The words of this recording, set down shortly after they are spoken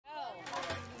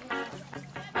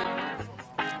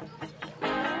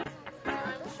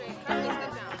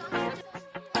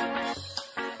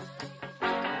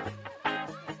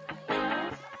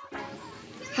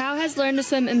has Learn to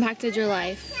Swim impacted your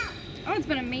life? Oh, it's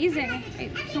been amazing. I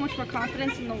have so much more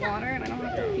confidence in the water, and I don't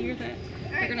have to fear that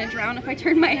they're gonna drown if I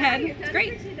turn my head. It's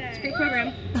great. It's a great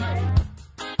program.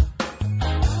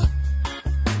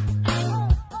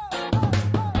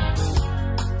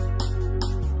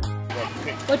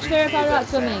 What's your favorite part about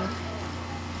swimming?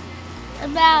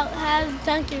 About how to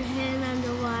dunk your hand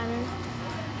underwater.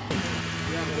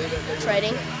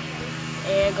 Treading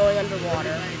and going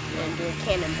underwater and doing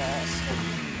cannonballs.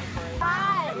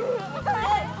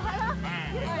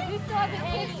 We still haven't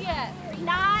ate yet.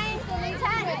 9, 10.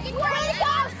 Wake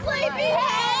up,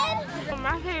 sleepyhead!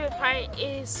 My favorite part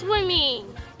is swimming.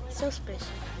 So special.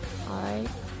 Alright.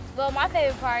 Well, my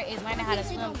favorite part is learning how to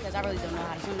swim because I really don't know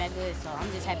how to swim that good, so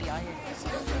I'm just happy y'all here.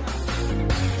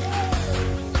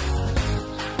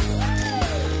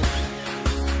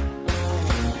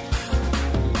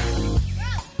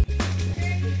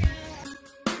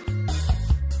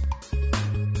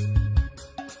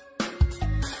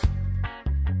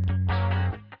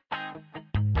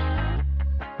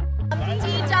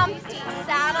 Humpty Dumpty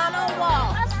sat on a